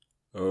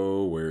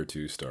where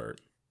to start.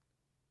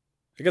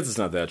 I guess it's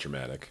not that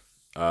dramatic.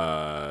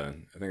 I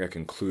think I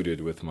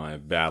concluded with my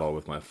battle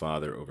with my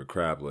father over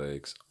crab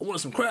legs. I want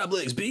some crab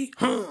legs, B.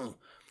 Huh?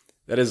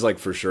 That is, like,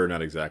 for sure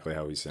not exactly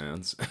how he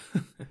sounds.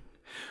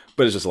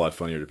 But it's just a lot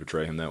funnier to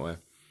portray him that way.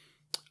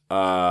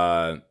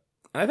 I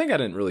think I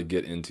didn't really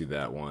get into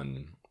that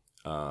one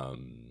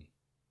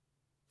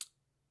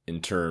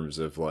in terms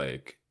of,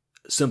 like,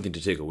 something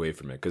to take away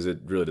from it. Because it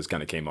really just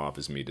kind of came off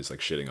as me just, like,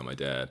 shitting on my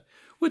dad.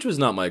 Which was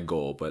not my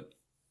goal, but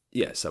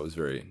yes, I was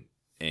very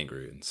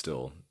angry and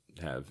still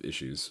have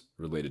issues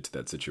related to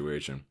that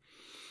situation.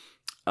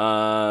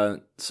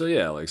 So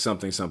yeah, like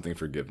something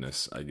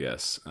forgiveness, I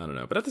guess. I don't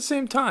know. But at the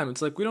same time,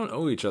 it's like we don't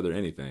owe each other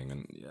anything.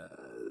 And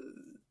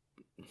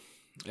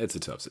it's a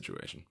tough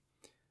situation.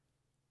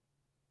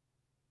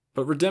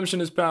 But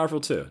redemption is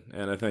powerful too.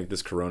 And I think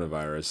this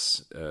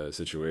coronavirus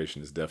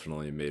situation has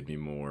definitely made me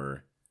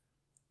more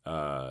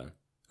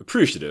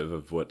appreciative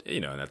of what,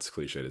 and that's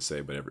cliche to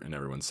say, but and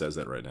everyone says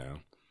that right now.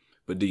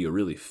 But do you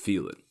really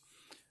feel it?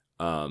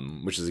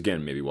 Which is,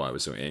 again, maybe why I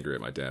was so angry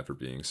at my dad for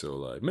being so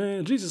like,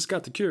 man, Jesus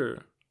got the cure.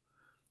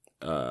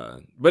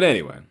 But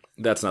anyway,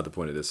 that's not the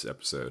point of this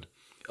episode.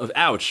 Of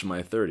Ouch,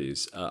 My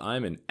 30s.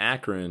 I'm in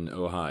Akron,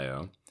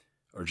 Ohio,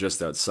 or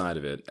just outside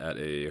of it at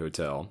a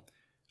hotel.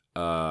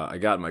 I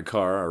got in my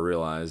car. I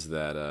realized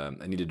that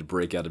I needed to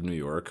break out of New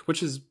York, which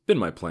has been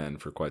my plan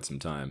for quite some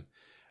time.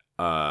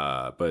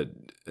 But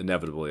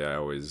inevitably, I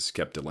always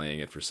kept delaying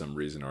it for some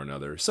reason or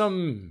another.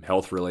 Some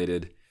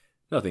health-related,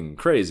 nothing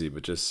crazy,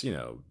 but just,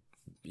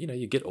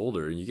 you get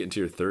older and you get into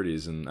your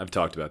 30s, and I've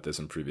talked about this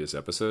in previous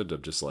episodes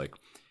of just like,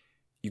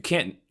 you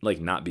can't like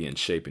not be in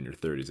shape in your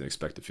 30s and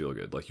expect to feel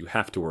good. Like you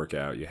have to work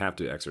out, you have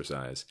to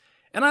exercise.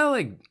 And I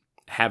like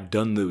have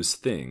done those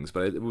things,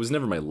 but it was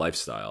never my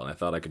lifestyle. And I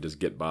thought I could just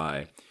get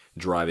by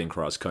driving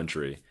cross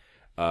country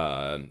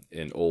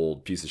in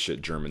old piece of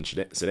shit German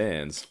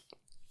sedans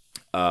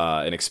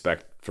and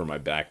expect for my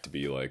back to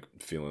be like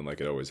feeling like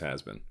it always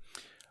has been.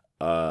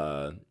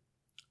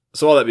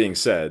 So all that being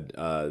said,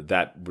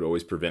 that would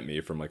always prevent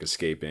me from like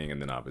escaping, and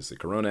then obviously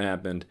Corona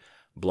happened,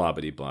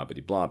 blobbity,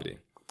 blobbity, blobbity.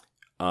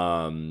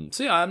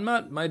 So yeah,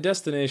 my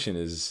destination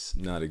is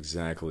not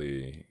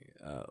exactly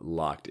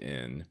locked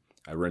in.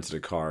 I rented a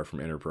car from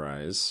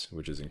Enterprise,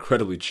 which is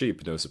incredibly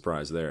cheap, no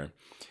surprise there.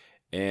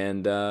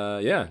 And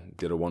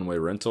did a one-way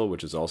rental,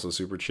 which is also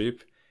super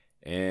cheap.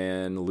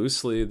 And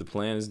loosely, the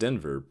plan is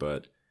Denver,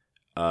 but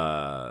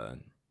I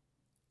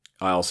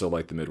also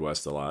like the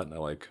Midwest a lot. I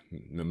like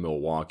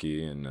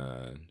Milwaukee and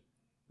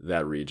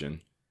that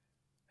region.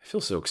 I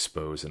feel so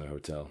exposed in a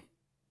hotel.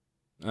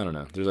 I don't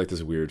know. There's like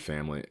this weird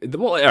family.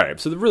 Well, all right.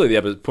 So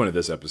the point of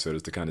this episode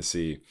is to kind of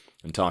see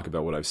and talk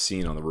about what I've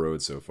seen on the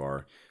road so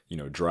far.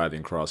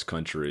 Driving cross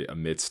country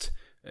amidst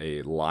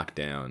a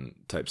lockdown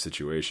type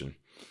situation.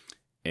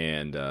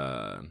 And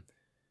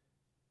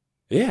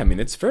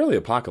it's fairly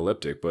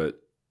apocalyptic,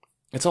 but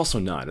it's also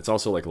not. It's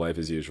also like life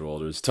as usual.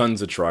 There's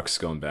tons of trucks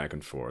going back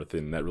and forth,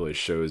 and that really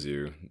shows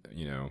you,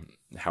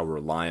 how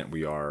reliant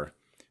we are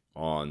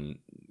on,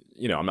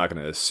 I'm not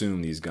going to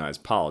assume these guys'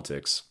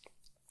 politics,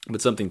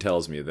 but something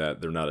tells me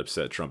that they're not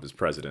upset Trump is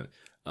president.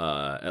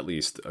 At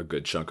least a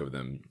good chunk of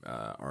them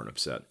aren't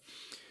upset.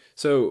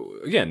 So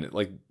again,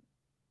 like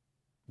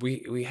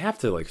we have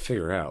to like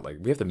figure out, like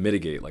we have to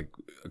mitigate like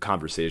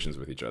conversations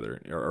with each other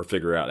or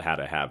figure out how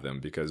to have them,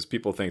 because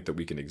people think that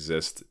we can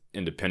exist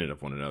independent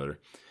of one another.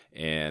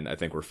 And I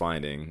think we're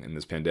finding, and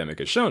this pandemic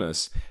has shown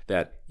us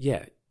that,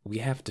 yeah, we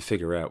have to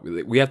figure out,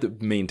 we have to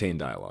maintain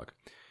dialogue.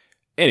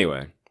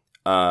 Anyway,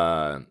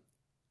 my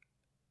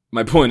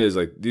point is,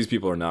 like, these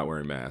people are not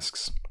wearing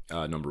masks,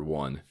 number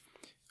one.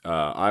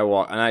 I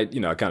walk, and I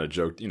kind of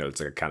joked, it's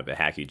like a kind of a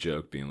hacky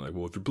joke, being like,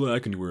 well, if you're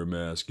black and you wear a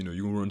mask, you're going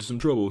to run into some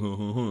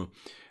trouble.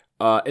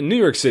 In New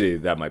York City,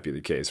 that might be the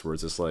case, where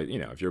it's just like,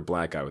 if you're a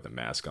black guy with a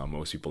mask on,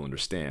 most people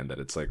understand that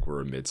it's like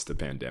we're amidst the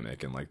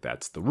pandemic, and like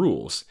that's the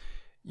rules.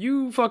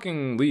 You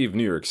fucking leave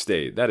New York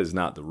State. That is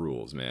not the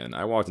rules, man.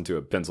 I walked into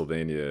a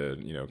Pennsylvania,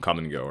 come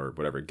and go or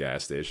whatever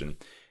gas station.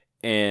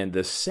 And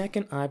the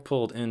second I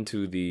pulled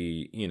into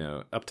the,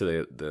 up to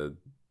the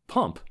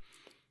pump,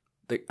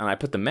 and I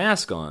put the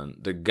mask on,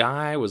 the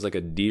guy was like a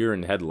deer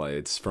in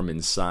headlights from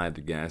inside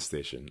the gas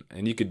station.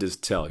 And you could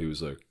just tell, he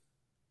was like,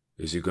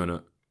 is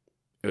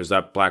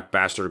that black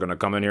bastard gonna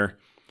come in here?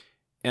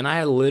 And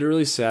I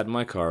literally sat in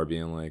my car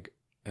being like,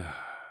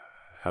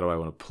 how do I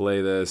want to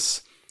play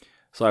this?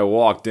 So I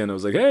walked in, I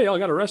was like, hey, y'all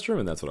got a restroom?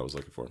 And that's what I was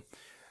looking for.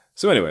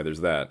 So anyway,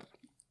 there's that.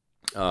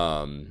 I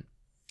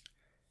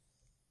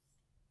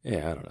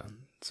don't know.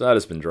 So I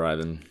just been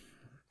driving.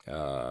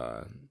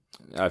 I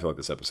feel like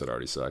this episode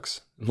already sucks.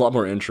 A lot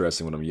more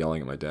interesting when I'm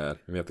yelling at my dad.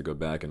 Maybe I have to go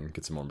back and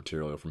get some more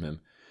material from him.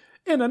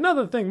 And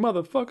another thing,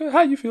 motherfucker,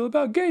 how you feel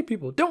about gay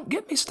people? Don't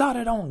get me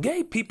started on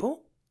gay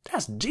people.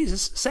 That's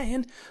Jesus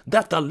saying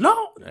that the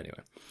law...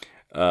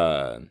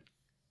 Anyway.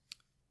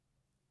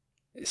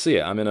 So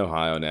yeah, I'm in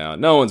Ohio now.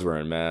 No one's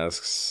wearing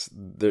masks.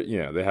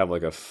 They have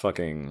like a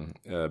fucking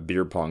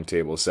beer pong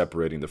table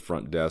separating the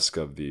front desk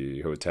of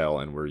the hotel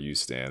and where you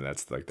stand.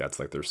 That's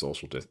like their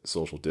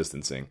social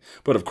distancing.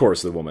 But of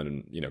course, the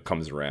woman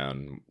comes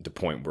around to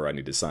point where I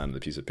need to sign the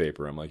piece of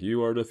paper. I'm like,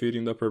 you are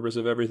defeating the purpose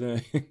of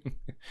everything.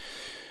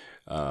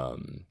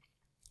 um.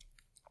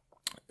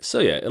 So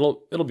yeah,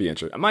 it'll be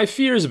interesting. My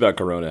fears about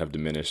Corona have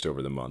diminished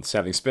over the months.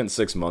 Having spent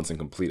 6 months in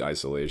complete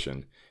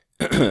isolation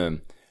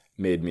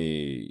made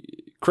me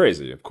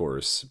crazy, of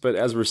course. But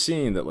as we're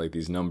seeing that like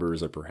these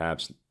numbers are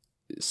perhaps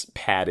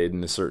padded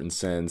in a certain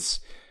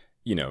sense,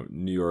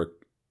 New York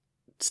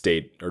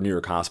State or New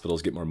York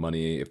hospitals get more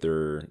money if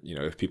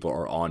if people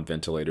are on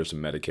ventilators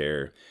from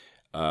Medicare.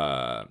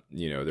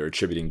 They're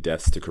attributing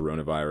deaths to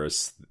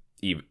coronavirus,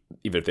 even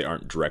if they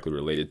aren't directly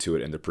related to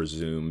it and they're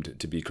presumed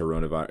to be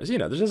coronavirus.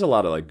 There's just a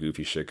lot of like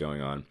goofy shit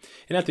going on.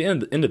 And at the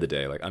end of the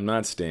day, like I'm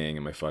not staying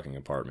in my fucking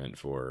apartment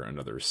for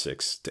another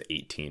 6 to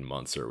 18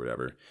 months or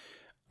whatever.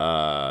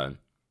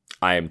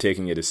 I am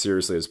taking it as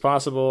seriously as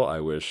possible. I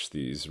wish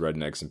these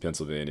rednecks in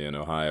Pennsylvania and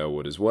Ohio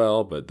would as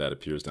well, but that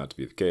appears not to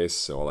be the case.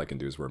 So all I can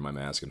do is wear my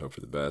mask and hope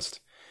for the best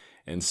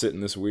and sit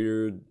in this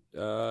weird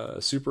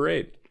Super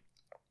 8.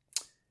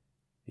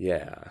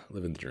 Yeah,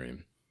 living the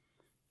dream.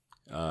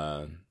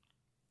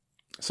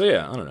 So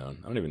yeah, I don't know.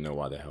 I don't even know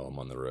why the hell I'm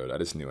on the road. I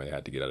just knew I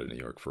had to get out of New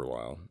York for a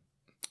while.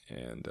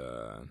 And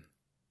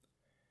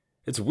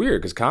it's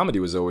weird because comedy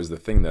was always the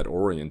thing that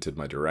oriented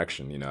my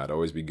direction. I'd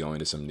always be going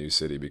to some new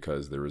city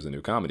because there was a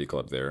new comedy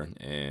club there,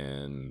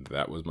 and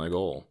that was my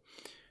goal,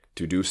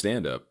 to do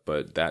stand-up.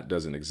 But that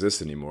doesn't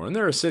exist anymore. And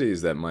there are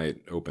cities that might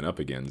open up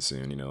again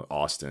soon.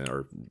 Austin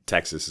or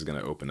Texas is going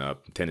to open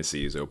up.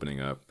 Tennessee is opening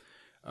up.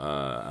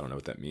 I don't know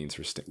what that means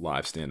for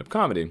live stand-up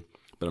comedy,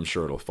 but I'm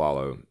sure it'll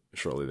follow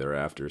shortly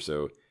thereafter.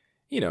 So,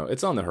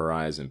 it's on the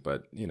horizon,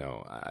 but,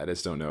 I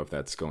just don't know if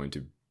that's going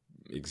to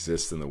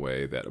exist in the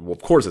way that, well,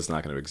 of course it's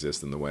not going to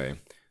exist in the way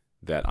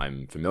that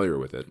I'm familiar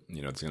with it.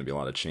 There's going to be a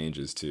lot of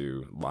changes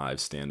to live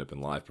stand-up and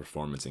live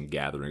performance and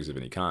gatherings of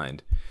any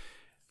kind.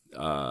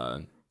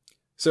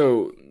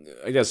 So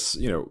I guess,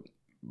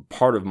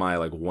 part of my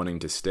like wanting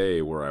to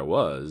stay where I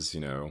was,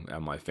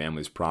 at my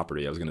family's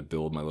property, I was going to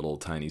build my little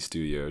tiny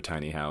studio,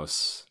 tiny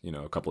house,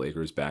 a couple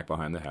acres back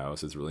behind the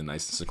house. It's really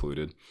nice and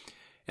secluded.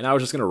 And I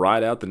was just going to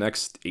ride out the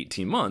next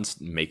 18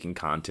 months making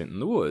content in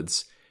the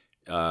woods,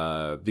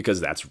 because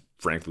that's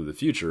frankly the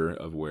future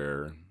of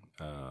where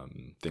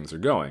things are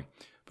going.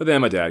 But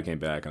then my dad came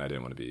back and I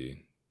didn't want to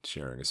be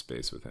sharing a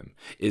space with him.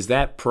 Is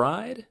that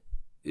pride?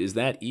 Is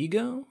that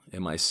ego?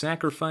 Am I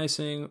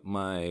sacrificing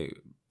my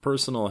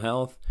personal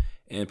health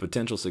and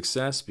potential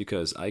success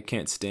because I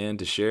can't stand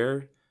to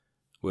share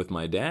with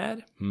my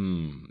dad?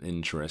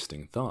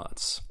 Interesting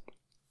thoughts.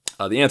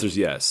 The answer is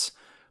yes.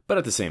 But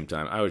at the same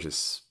time, I was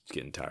just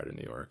getting tired of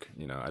New York.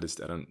 I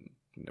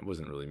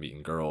wasn't really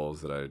meeting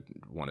girls that I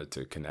wanted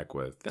to connect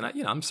with. And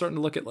I'm starting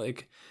to look at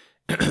like,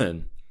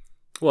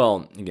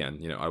 well,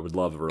 again, I would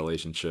love a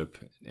relationship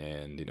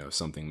and,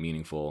 something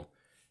meaningful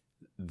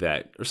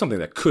or something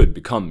that could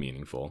become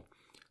meaningful.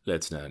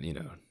 That's not,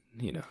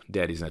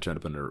 daddy's not trying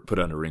to put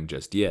on a ring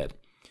just yet.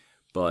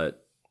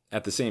 But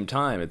at the same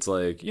time, it's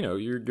like,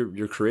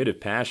 your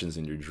creative passions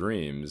and your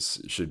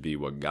dreams should be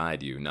what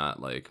guide you,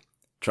 not like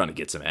trying to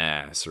get some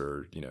ass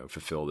or,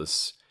 fulfill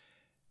this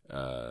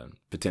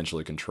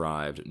potentially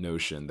contrived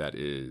notion that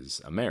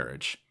is a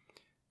marriage.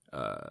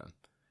 And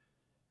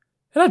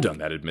I've done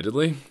that,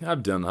 admittedly.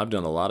 I've done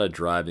a lot of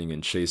driving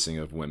and chasing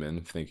of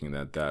women, thinking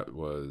that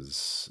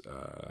was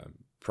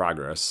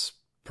progress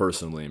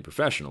personally and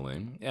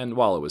professionally. And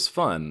while it was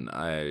fun,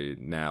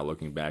 now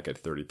looking back at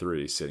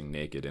 33, sitting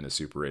naked in a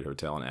Super 8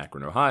 hotel in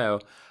Akron,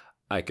 Ohio,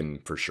 I can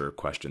for sure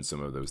question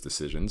some of those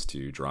decisions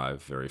to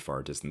drive very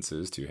far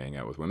distances to hang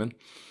out with women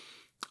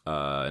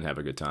and have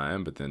a good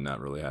time, but then not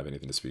really have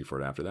anything to speak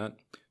for it after that.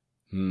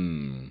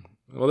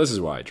 Well, this is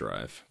why I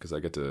drive, because I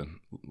get to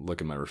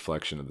look at my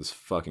reflection of this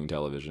fucking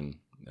television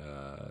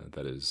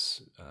that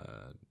is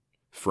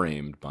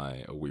framed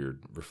by a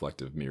weird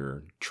reflective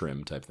mirror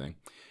trim type thing,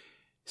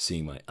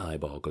 seeing my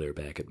eyeball glare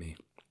back at me.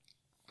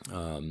 So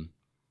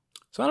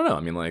I don't know.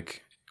 I mean,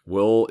 like,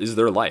 is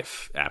there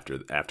life after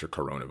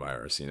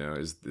coronavirus?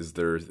 Is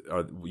there?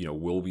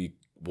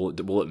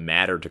 Will it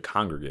matter to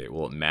congregate?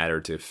 Will it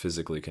matter to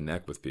physically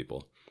connect with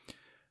people?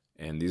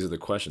 And these are the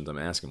questions I'm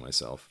asking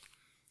myself.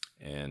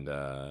 And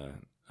I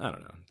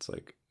don't know. It's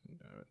like,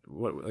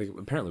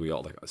 apparently we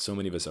all, like, so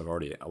many of us a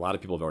lot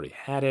of people have already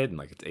had it, and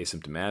like it's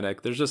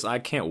asymptomatic. I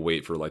can't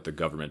wait for like the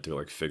government to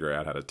like figure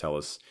out how to tell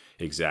us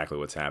exactly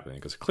what's happening,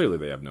 because clearly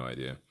they have no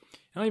idea.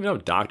 I don't even know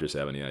if doctors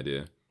have any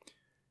idea.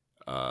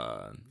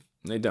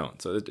 They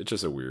don't. So it's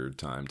just a weird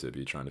time to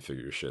be trying to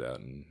figure your shit out.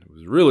 And I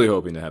was really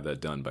hoping to have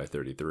that done by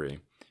 33.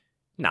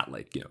 Not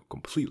like,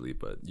 completely,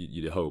 but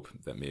you'd hope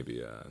that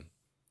maybe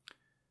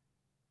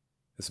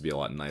this would be a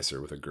lot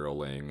nicer with a girl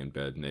laying in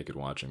bed naked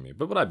watching me.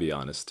 But would I be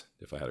honest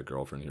if I had a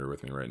girlfriend here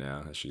with me right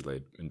now as she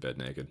laid in bed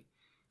naked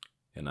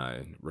and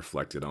I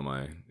reflected on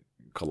my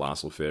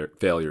colossal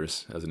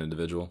failures as an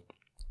individual?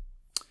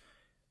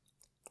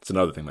 It's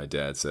another thing my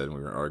dad said when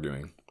we were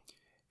arguing.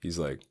 He's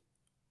like,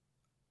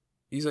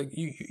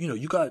 you know,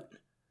 you got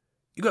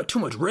too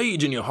much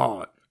rage in your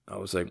heart. I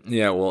was like,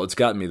 yeah, well, it's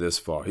gotten me this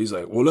far. He's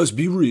like, well, let's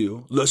be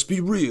real.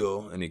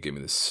 And he gave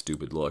me this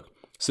stupid look.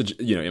 So,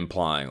 you know,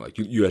 implying like,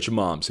 you at your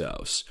mom's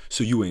house,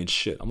 so you ain't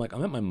shit. I'm like,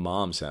 I'm at my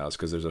mom's house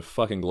because there's a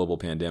fucking global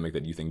pandemic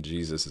that you think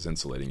Jesus is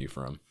insulating you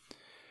from.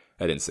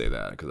 I didn't say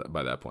that because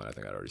by that point I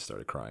think I'd already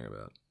started crying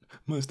about,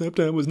 my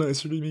stepdad was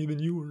nicer to me than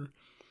you were.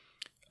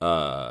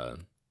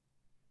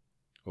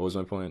 What was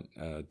my point?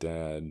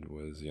 Dad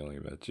was yelling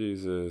about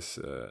Jesus.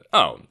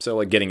 So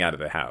like getting out of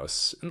the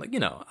house. And like, you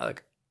know,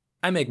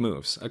 I make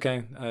moves,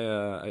 okay?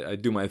 I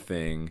do my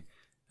thing.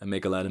 I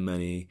make a lot of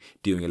money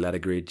doing a lot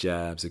of great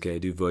jobs, okay? I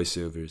do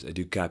voiceovers, I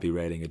do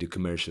copywriting, I do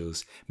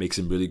commercials, make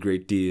some really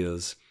great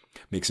deals,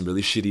 make some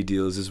really shitty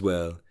deals as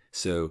well.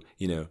 So,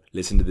 you know,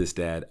 listen to this,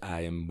 Dad.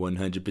 I am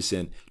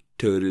 100%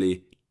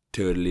 totally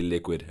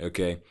liquid,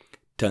 okay?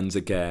 Tons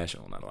of cash.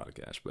 Well, not a lot of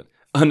cash, but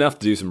enough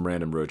to do some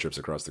random road trips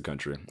across the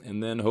country.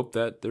 And then hope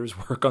that there's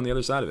work on the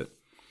other side of it.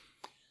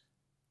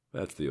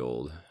 That's the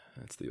old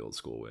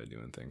school way of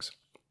doing things.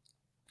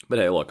 But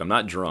hey, look, I'm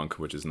not drunk,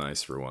 which is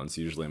nice for once.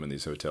 Usually I'm in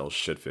these hotels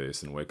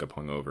shit-faced and wake up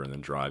hungover and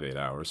then drive 8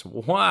 hours.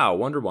 Wow,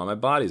 wonder why my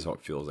body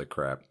feels like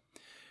crap.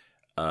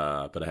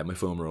 But I had my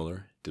foam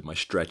roller, did my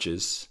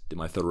stretches, did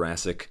my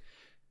thoracic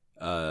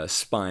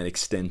spine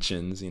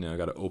extensions. You know, I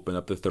got to open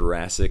up the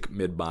thoracic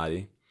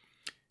mid-body.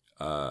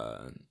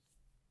 But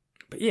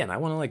yeah, and I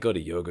want to like go to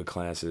yoga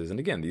classes. And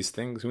again, these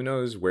things, who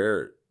knows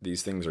where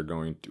these things are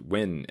going to,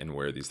 when and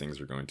where these things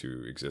are going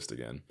to exist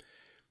again.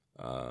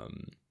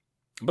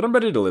 But I'm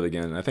ready to live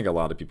again. I think a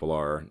lot of people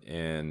are.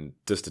 And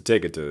just to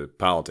take it to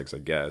politics, I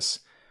guess.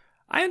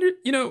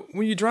 You know,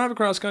 when you drive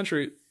across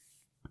country,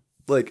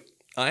 like,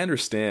 I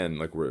understand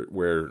like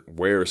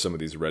where some of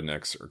these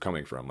rednecks are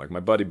coming from. Like my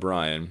buddy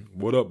Brian.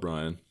 What up,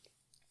 Brian?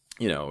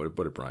 You know, what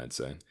did Brian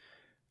say?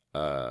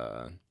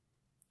 Well,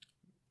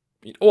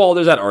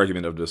 there's that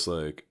argument of just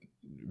like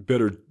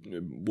better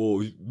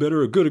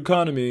a good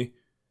economy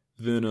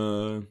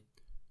than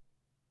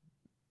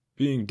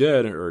being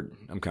dead. Or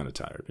I'm kind of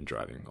tired. I've been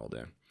driving all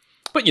day,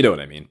 but you know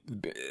what I mean.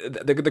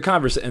 The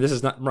conversation, and this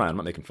is not Brian. I'm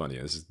not making fun of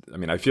you.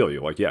 I feel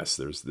you. Like, yes,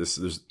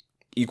 there's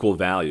equal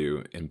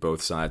value in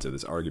both sides of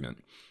this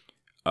argument.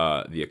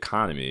 The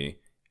economy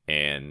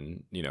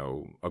and, you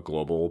know, a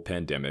global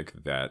pandemic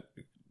that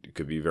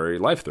could be very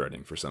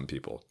life-threatening for some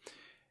people.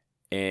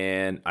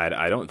 And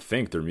I don't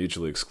think they're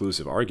mutually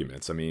exclusive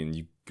arguments. I mean,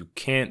 you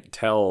can't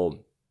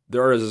tell.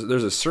 There's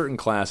a certain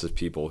class of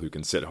people who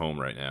can sit home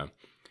right now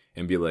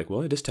and be like,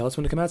 well, just tell us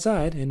when to come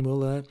outside and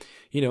we'll,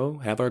 you know,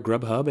 have our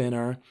Grubhub and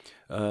our,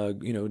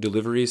 you know,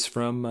 deliveries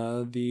from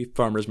the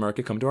farmer's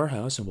market come to our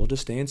house and we'll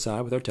just stay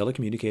inside with our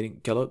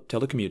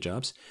telecommute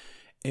jobs.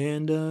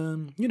 And,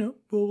 you know,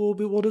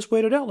 we'll just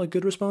wait it out like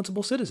good,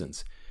 responsible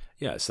citizens.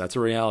 Yes, that's a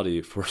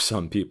reality for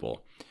some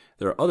people.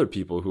 There are other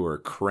people who are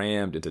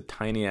crammed into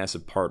tiny-ass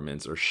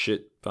apartments or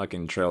shit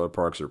fucking trailer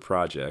parks or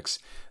projects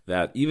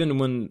that even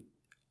when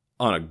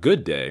on a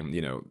good day,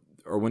 you know,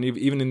 or when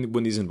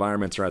when these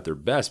environments are at their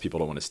best, people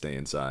don't want to stay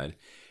inside.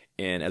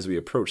 And as we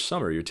approach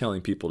summer, you're telling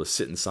people to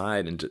sit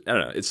inside and I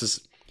don't know, it's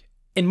just,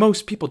 and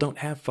most people don't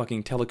have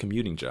fucking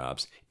telecommuting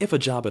jobs, if a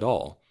job at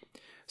all.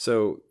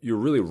 So you're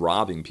really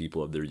robbing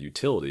people of their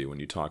utility when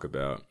you talk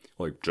about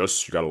like,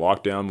 just you got to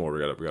lock down more. We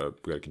got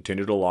to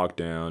continue to lock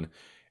down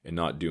and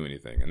not do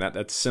anything. And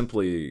that's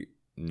simply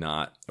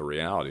not a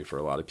reality for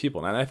a lot of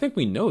people. And I think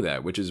we know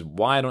that, which is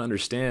why I don't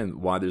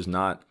understand why there's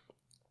not.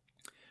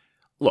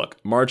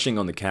 Look, marching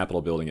on the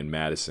Capitol building in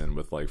Madison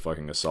with like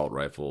fucking assault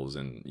rifles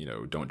and, you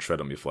know, don't tread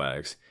on me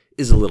flags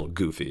is a little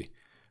goofy.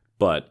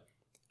 But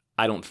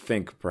I don't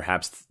think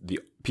perhaps the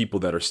people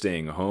that are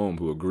staying home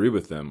who agree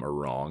with them are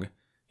wrong.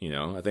 You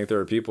know, I think there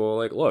are people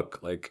like, look,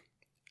 like,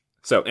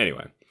 so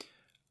anyway,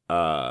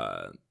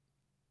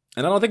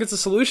 and I don't think it's a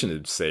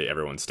solution to say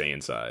everyone stay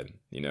inside.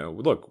 You know,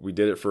 look, we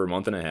did it for a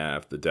month and a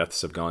half. The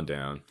deaths have gone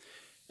down.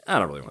 I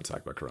don't really want to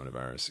talk about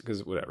coronavirus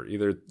because whatever,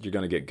 either you're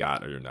going to get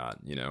got or you're not.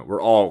 You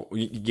know,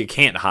 you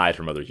can't hide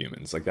from other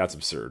humans. Like, that's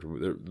absurd.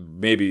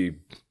 Maybe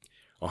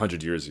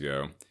 100 years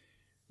ago,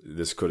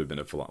 this could have been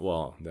a flu.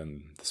 Well,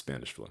 then the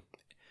Spanish flu.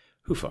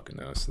 Who fucking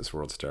knows? This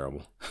world's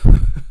terrible.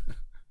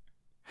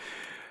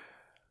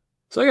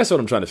 So I guess what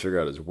I'm trying to figure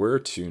out is where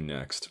to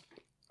next.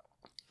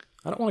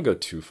 I don't want to go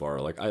too far.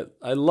 Like,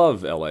 I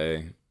love LA,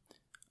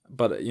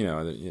 but you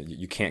know,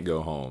 you can't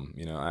go home.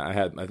 You know, I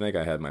think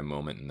I had my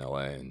moment in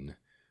LA, and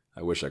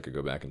I wish I could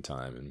go back in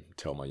time and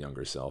tell my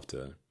younger self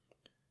to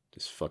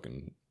just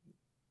fucking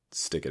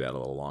stick it out a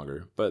little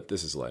longer. But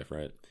this is life,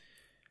 right?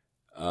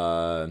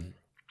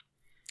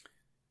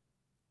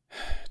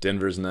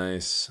 Denver's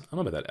nice. I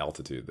don't know about that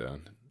altitude though.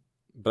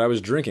 But I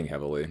was drinking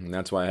heavily, and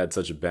that's why I had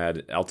such a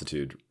bad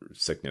altitude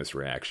sickness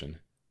reaction.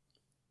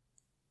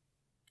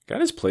 Can I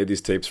just play these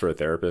tapes for a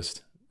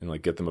therapist and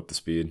like get them up to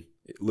speed?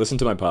 Listen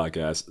to my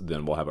podcast,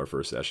 then we'll have our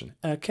first session.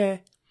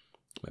 Okay.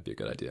 Might be a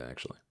good idea,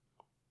 actually.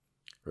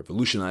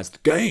 Revolutionize the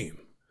game.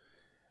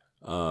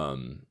 I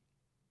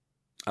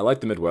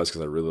like the Midwest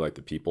because I really like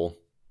the people.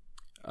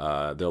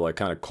 They're like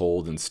kind of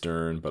cold and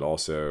stern, but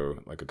also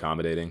like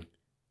accommodating,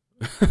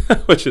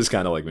 which is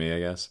kind of like me, I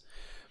guess.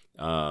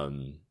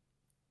 Um,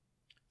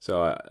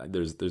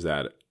 there's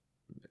that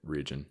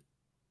region,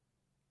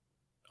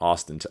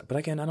 Austin. But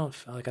again, I don't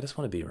like. I just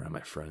want to be around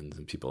my friends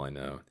and people I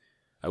know.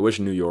 I wish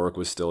New York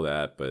was still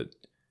that, but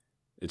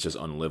it's just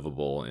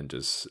unlivable and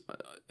just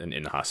an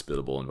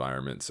inhospitable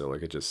environment. So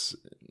like it just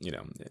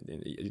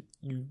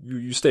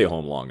you stay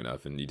home long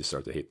enough and you just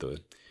start to hate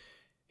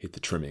the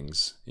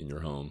trimmings in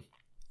your home,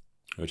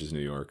 which is New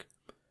York.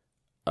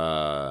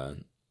 Uh,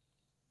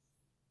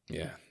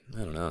 yeah, I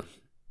don't know.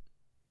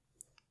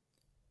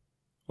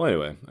 Well,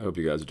 anyway, I hope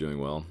you guys are doing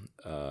well.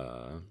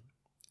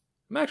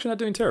 I'm actually not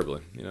doing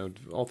terribly.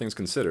 All things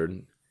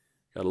considered,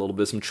 got a little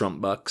bit of some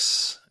Trump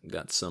bucks.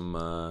 Got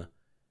some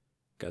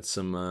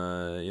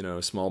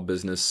small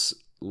business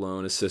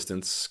loan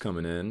assistance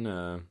coming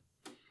in.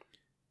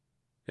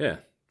 Yeah,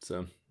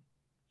 so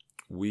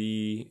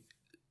we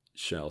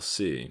shall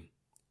see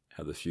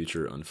how the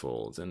future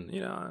unfolds. And,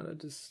 I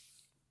just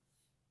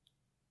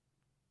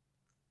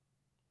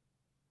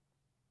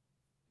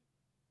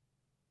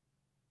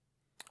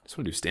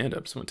want to do stand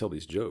up. I just want to tell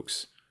these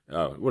jokes.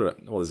 Oh, well,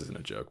 this isn't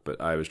a joke,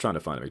 but I was trying to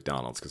find a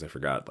McDonald's because I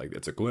forgot. Like,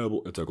 it's a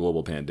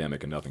global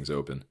pandemic and nothing's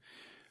open.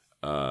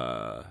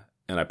 Uh,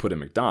 and I put in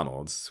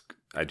McDonald's.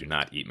 I do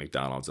not eat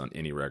McDonald's on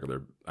any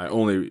regular. I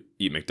only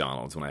eat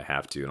McDonald's when I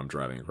have to and I'm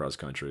driving across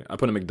country. I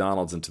put a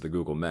McDonald's into the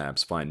Google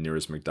Maps, find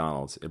nearest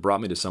McDonald's. It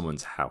brought me to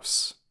someone's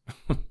house.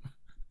 I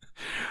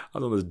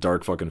was on this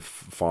dark fucking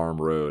farm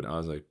road. I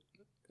was like,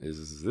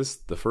 is this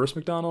the first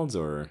McDonald's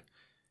or?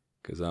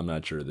 Because I'm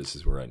not sure this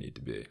is where I need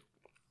to be.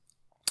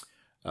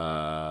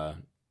 Uh,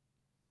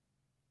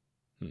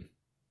 hmm.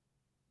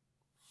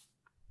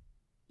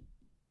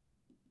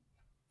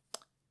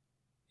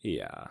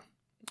 Yeah.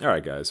 All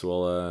right, guys.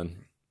 Well,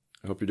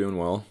 I hope you're doing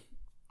well.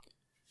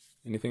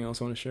 Anything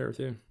else I want to share with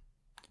you?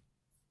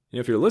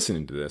 If you're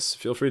listening to this,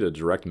 feel free to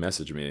direct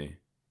message me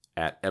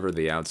at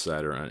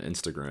EverTheOutsider on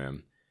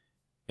Instagram.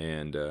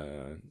 And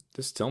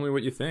just tell me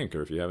what you think,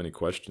 or if you have any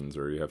questions,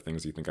 or you have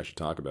things you think I should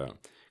talk about.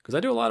 Because I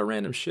do a lot of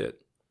random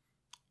shit.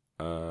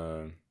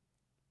 Do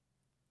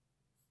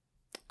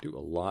a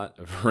lot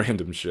of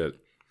random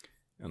shit.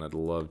 And I'd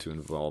love to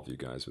involve you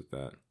guys with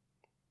that.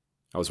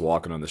 I was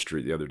walking on the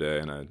street the other day,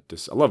 and I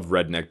love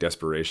redneck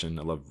desperation.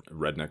 I love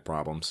redneck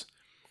problems.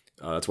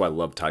 That's why I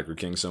love Tiger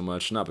King so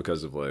much. Not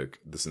because of like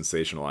the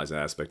sensationalized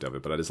aspect of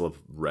it, but I just love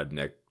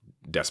redneck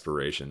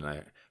desperation.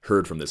 I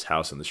heard from this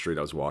house on the street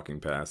I was walking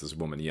past, this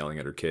woman yelling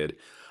at her kid,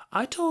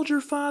 "I told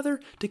your father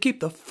to keep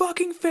the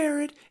fucking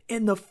ferret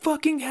in the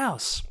fucking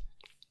house."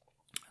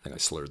 I think I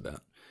slurred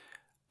that.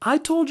 "I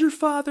told your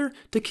father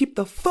to keep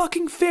the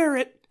fucking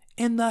ferret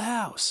in the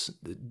house."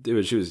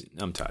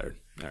 I'm tired.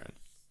 All right.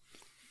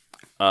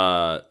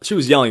 She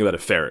was yelling about a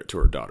ferret to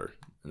her daughter,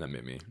 and that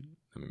made me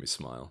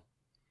smile.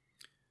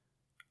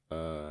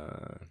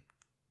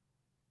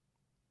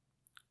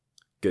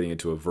 Getting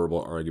into a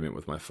verbal argument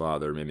with my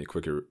father made me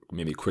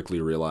quickly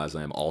realize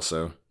I'm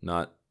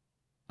not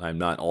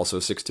also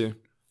 6'2".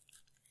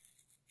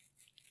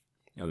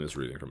 I'm just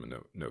reading from a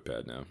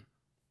notepad now.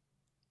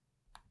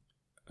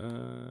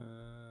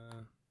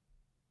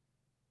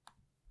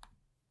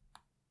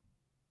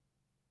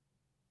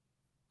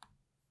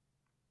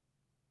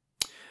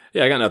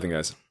 Yeah, I got nothing,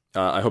 guys.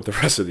 I hope the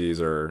rest of these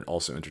are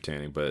also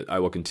entertaining, but I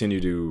will continue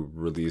to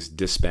release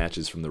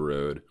dispatches from the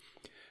road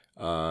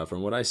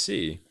from what I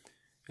see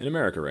in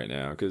America right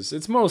now, because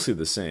it's mostly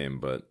the same,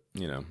 but,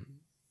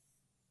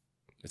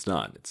 it's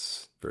not.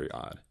 It's very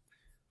odd.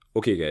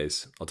 Okay,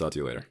 guys, I'll talk to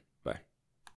you later.